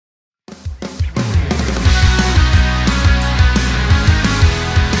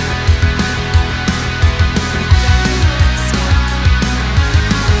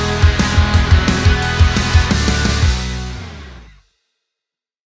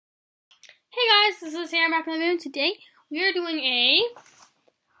guys, this is Sarah back on the moon. Today we are doing a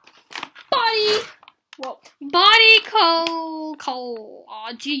body cology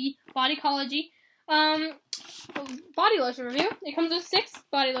body lotion review. It comes with 6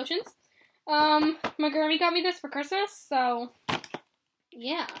 body lotions. My girl got me this for Christmas, so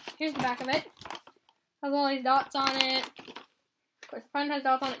yeah. Here's the back of it. Has all these dots on it. Of course, the front has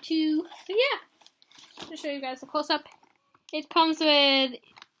dots on it too. So yeah, to show you guys a close up. It comes with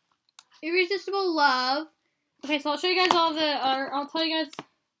Irresistible Love. Okay, so I'll show you guys all the, I'll tell you guys,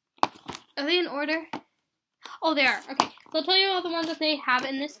 are they in order? Oh, they are. Okay, so I'll tell you all the ones that they have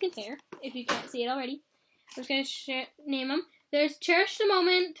in this container, if you can't see it already. I'm just going to name them. There's Cherish the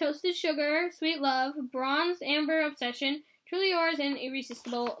Moment, Toasted Sugar, Sweet Love, Bronze Amber Obsession, Truly Yours, and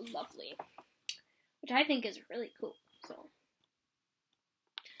Irresistible Lovely, which I think is really cool, so.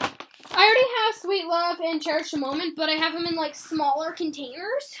 I already have Sweet Love and Cherish the Moment, but I have them in, like, smaller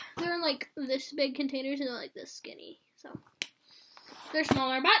containers. They're in, like, this big containers, and they're, like, this skinny. So, they're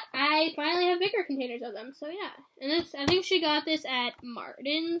smaller, but I finally have bigger containers of them. So, yeah. And this, I think she got this at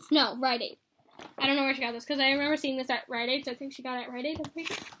Martin's. No, Rite Aid. I don't know where she got this, because I remember seeing this at Rite Aid, so I think she got it at Rite Aid. I'm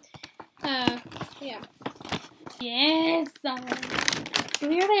pretty sure. Yeah. Yes! So,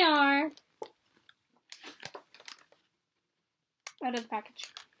 here they are. Out of the package.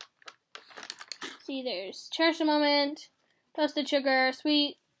 See, there's Cherish the Moment, Toasted Sugar,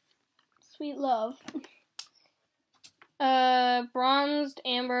 Sweet Love, Bronzed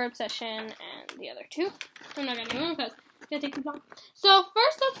Amber Obsession, and the other 2. I'm not gonna do them because it's gonna take too long. So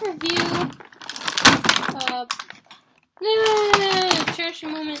first, let's review Cherish the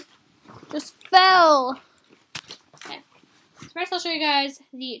Moment. Just fell. Okay. So first, I'll show you guys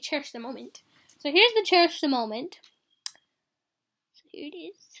the Cherish the Moment. So here's the Cherish the Moment. So here it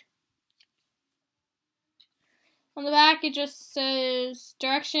is. On the back, it just says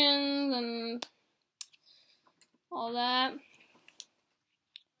directions and all that.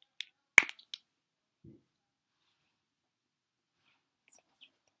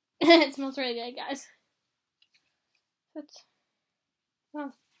 It smells really good, guys.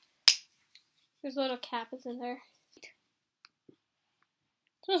 Oh, there's a little cap is in there. It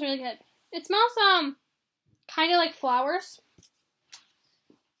smells really good. It smells kind of like flowers.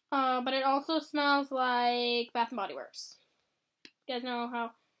 But it also smells like Bath & Body Works. You guys know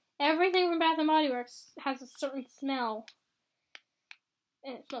how everything from Bath & Body Works has a certain smell.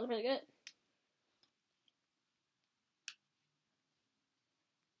 And it smells really good.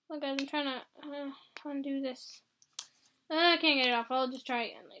 Look, guys, I'm trying to undo this. I can't get it off. I'll just try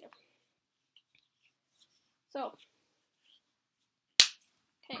it again later. So.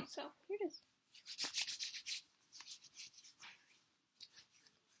 Okay, so here it is.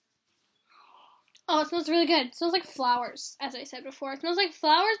 Oh, it smells really good. It smells like flowers, as I said before. It smells like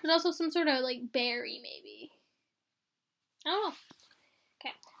flowers, but also some sort of, like, berry, maybe. I don't know.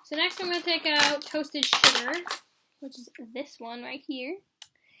 Okay, so next I'm going to take out Toasted Sugar, which is this one right here.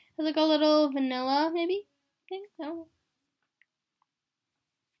 It's like a little vanilla, maybe? I don't know.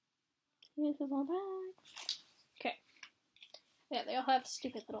 This is all back. Okay. Yeah, they all have a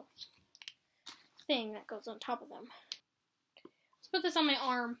stupid little thing that goes on top of them. Let's put this on my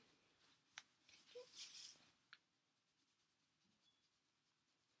arm.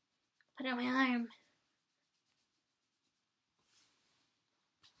 Put it on my arm.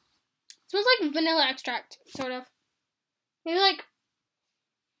 It smells like vanilla extract, sort of. Maybe like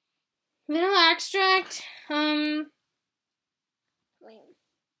vanilla extract. Wait.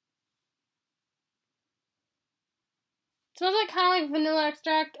 It smells like kind of like vanilla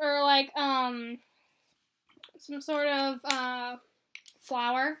extract or like some sort of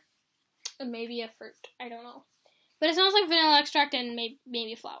flower and maybe a fruit. I don't know. But it smells like vanilla extract and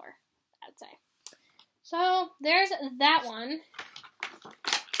maybe flower, I'd say. So, there's that one.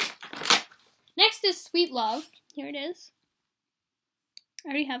 Next is Sweet Love. Here it is. I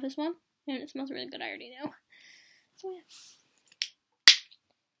already have this one. And it smells really good, I already know. So, yeah.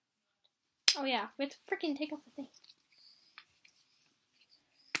 Oh, yeah. We have to freaking take off the thing.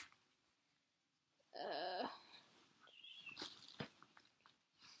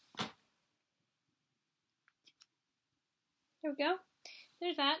 There we go.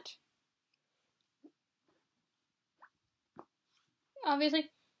 There's that. Obviously. It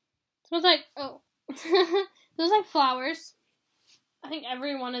smells like, oh. It smells like flowers. I think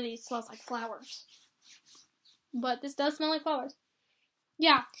every one of these smells like flowers. But this does smell like flowers.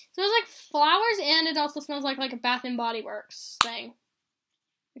 Yeah. It smells like flowers and it also smells like a Bath & Body Works thing.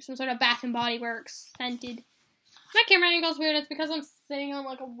 Like some sort of Bath & Body Works scented. My camera angle's weird. It's because I'm sitting on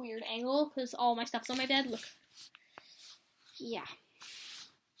like a weird angle because all my stuff's on my bed. Look. Yeah.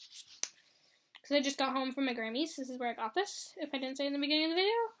 because I just got home from my Grammys. This is where I got this, if I didn't say in the beginning of the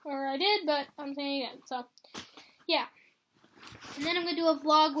video, or I did, but I'm saying it again, so, yeah. And then I'm going to do a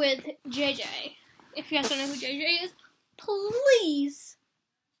vlog with JJ. If you guys don't know who JJ is, please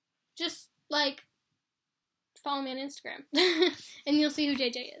just, like, follow me on Instagram, and you'll see who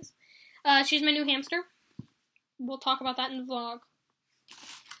JJ is. She's my new hamster. We'll talk about that in the vlog.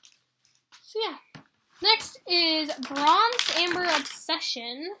 So, yeah. Next is Bronze Amber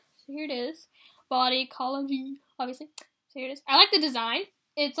Obsession. So, here it is. Body, cology, obviously. So, here it is. I like the design.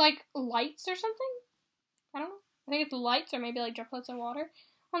 It's like lights or something. I don't know. I think it's lights or maybe like droplets of water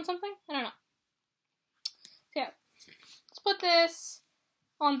on something. I don't know. So, yeah. Let's put this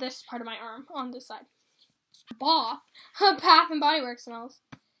on this part of my arm, on this side. Bath and Body Works smells.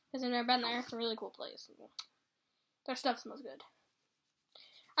 Because I've never been there. It's a really cool place. Their stuff smells good.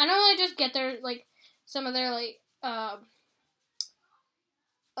 I normally just get their, like, some of their, like,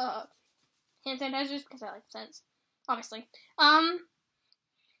 hand sanitizers because I like the scents. Obviously.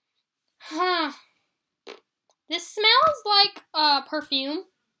 This smells like, perfume.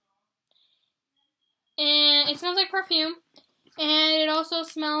 And it smells like perfume. And it also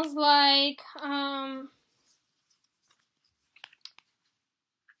smells like,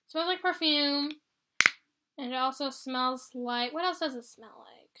 smells like perfume. And it also smells like, what else does it smell like?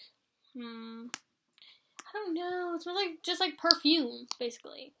 I don't know. It smells like, just like perfume,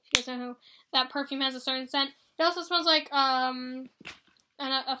 basically. If you guys know that perfume has a certain scent. It also smells like,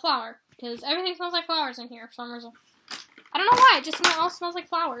 a flower. Because everything smells like flowers in here for some reason. I don't know why. It just all smells like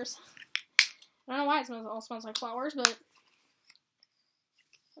flowers. I don't know why it all smells like flowers, but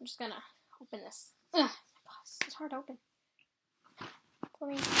I'm just gonna open this. Ugh, it's hard to open. For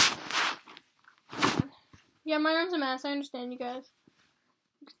me. Yeah, my room's a mess. I understand, you guys.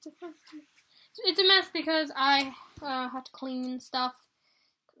 It's a mess because I have to clean stuff.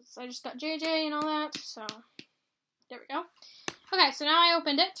 Because I just got JJ and all that. So, there we go. Okay, so now I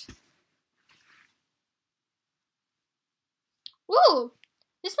opened it. Ooh!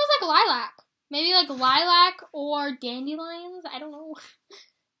 This smells like lilac. Maybe like lilac or dandelions. I don't know.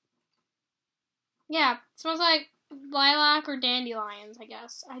 Yeah, it smells like lilac or dandelions, I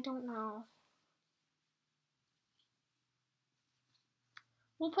guess. I don't know.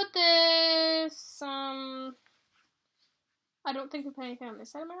 We'll put this, I don't think we put anything on this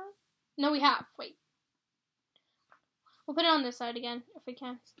side of my room. No, we have. Wait. We'll put it on this side again, if we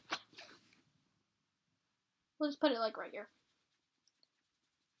can. We'll just put it, like, right here.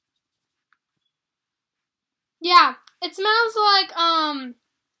 Yeah, it smells like,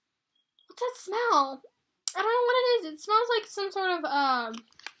 what's that smell? I don't know what it is. It smells like some sort of,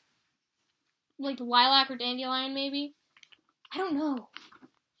 like lilac or dandelion, maybe. I don't know.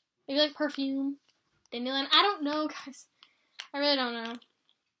 Maybe like perfume, dandelion. I don't know, guys. I really don't know.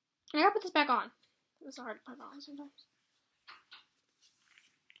 I gotta put this back on. It's hard to put on sometimes.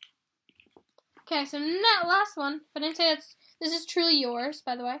 Okay, so that last one. If I didn't say this is truly yours,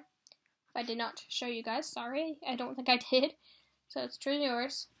 by the way. If I did not show you guys, sorry. I don't think I did. So it's truly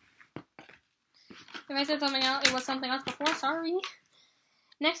yours. If I said something else, it was something else before, sorry.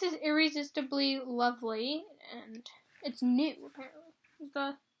 Next is Irresistibly Lovely, and it's new, apparently.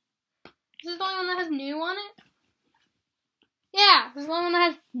 This is the only one that has new on it? Yeah, this is the only one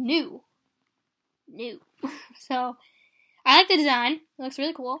that has new. New. So, I like the design. It looks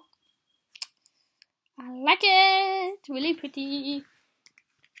really cool. I like it. It's really pretty.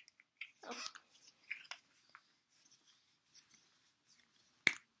 Oh.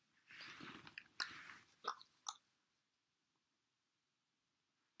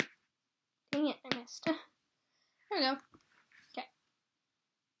 Dang it, I missed. There we go. Okay.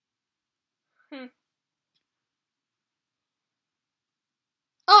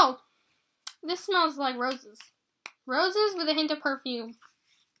 Oh! This smells like roses. Roses with a hint of perfume. You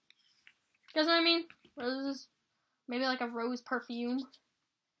guys know what I mean? Roses. Maybe like a rose perfume.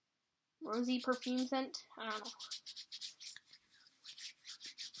 Rosy perfume scent. I don't know.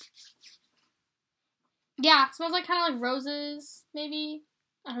 Yeah, it smells like kind of like roses, maybe.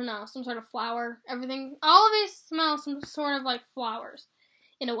 I don't know, some sort of flower. Everything. All of these smell some sort of like flowers,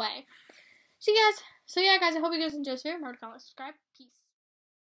 in a way. So yeah, guys, I hope you guys enjoyed this video. Remember to comment, subscribe. Peace.